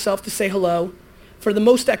challenge yourself to say hello. For the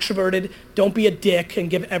most extroverted, don't be a dick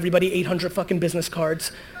and give everybody 800 fucking business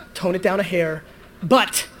cards. Tone it down a hair.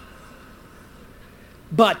 But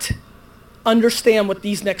understand what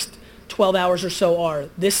these next 12 hours or so are.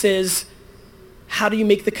 This is how do you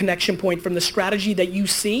make the connection point from the strategy that you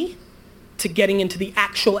see to getting into the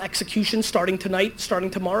actual execution starting tonight, starting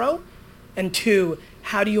tomorrow? And 2,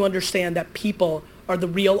 how do you understand that people are the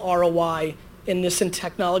real ROI in this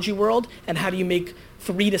technology world? And how do you make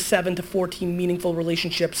 3 to 7 to 14 meaningful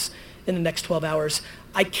relationships in the next 12 hours?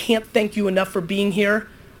 I can't thank you enough for being here.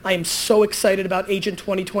 I am so excited about Agent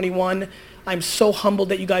 2021. I'm so humbled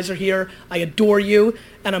that you guys are here. I adore you,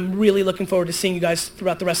 and I'm really looking forward to seeing you guys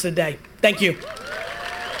throughout the rest of the day. Thank you.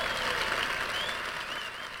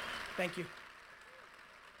 Thank you.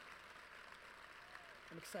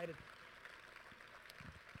 I'm excited.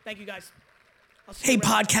 Thank you, guys. Hey,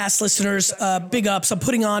 podcast listeners, big ups. I'm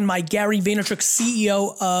putting on my Gary Vaynerchuk,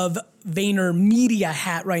 CEO of VaynerMedia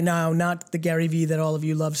hat right now, not the Gary V that all of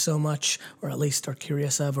you love so much, or at least are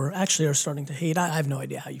curious of, or actually are starting to hate. I have no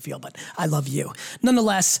idea how you feel, but I love you.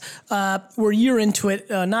 Nonetheless, we're a year into it,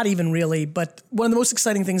 not even really, but one of the most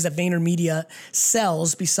exciting things that VaynerMedia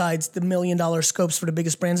sells, besides the $1 million scopes for the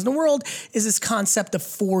biggest brands in the world, is this concept of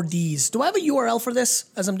 4Ds. Do I have a URL for this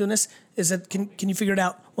as I'm doing this? Can you figure it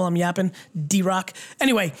out while I'm yapping? D-Rock.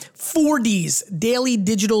 Anyway, 4Ds, Daily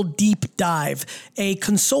Digital Deep Dive, a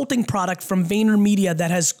consulting product from VaynerMedia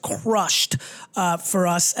that has crushed for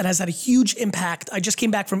us and has had a huge impact. I just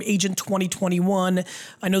came back from Agent 2021.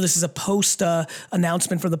 I know this is a post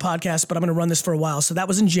announcement for the podcast, but I'm going to run this for a while. So that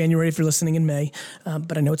was in January if you're listening in May,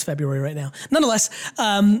 but I know it's February right now. Nonetheless,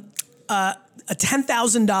 a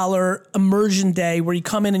 $10,000 immersion day where you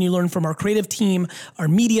come in and you learn from our creative team, our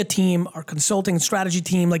media team, our consulting and strategy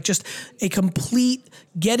team, like just a complete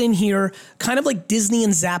get in here, kind of like Disney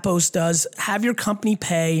and Zappos does. Have your company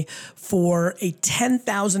pay for a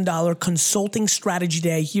 $10,000 consulting strategy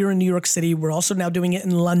day here in New York City. We're also now doing it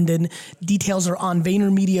in London. Details are on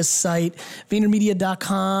VaynerMedia's site,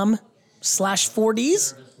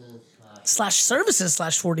 VaynerMedia.com/4Ds.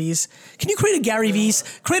 /services/4Ds. Can you create a Gary V's?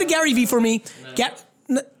 Create a Gary V for me.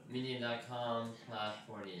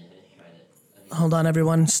 Media.com/4Ds. Hold on,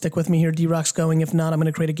 everyone. Stick with me here. D-Rock's going. If not, I'm going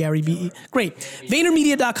to create a Gary V. Great.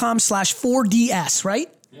 VaynerMedia.com/4DS, right?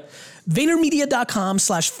 Yep.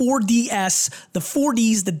 VaynerMedia.com/4DS, the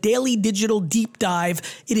 4Ds, the Daily Digital Deep Dive.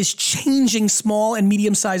 It is changing small and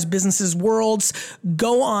medium-sized businesses' worlds.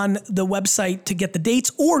 Go on the website to get the dates,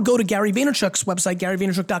 or go to Gary Vaynerchuk's website,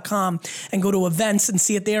 GaryVaynerchuk.com, and go to events and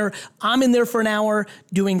see it there. I'm in there for an hour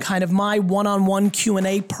doing kind of my one-on-one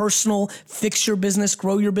Q&A, personal, fix your business,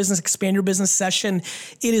 grow your business, expand your business session.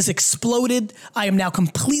 It has exploded. I am now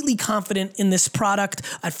completely confident in this product.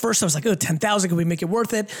 At first, I was like, oh, 10,000, can we make it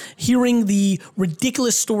worth it? Hearing the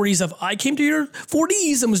ridiculous stories of, I came to your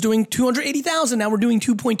 4Ds and was doing 280,000. Now we're doing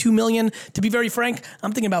 2.2 million. To be very frank,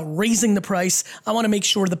 I'm thinking about raising the price. I want to make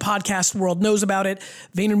sure the podcast world knows about it.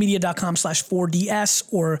 VaynerMedia.com/4DS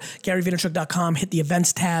or GaryVaynerchuk.com. Hit the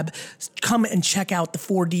events tab. Come and check out the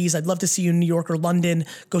 4Ds. I'd love to see you in New York or London.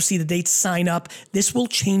 Go see the dates, sign up. This will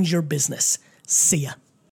change your business. See ya.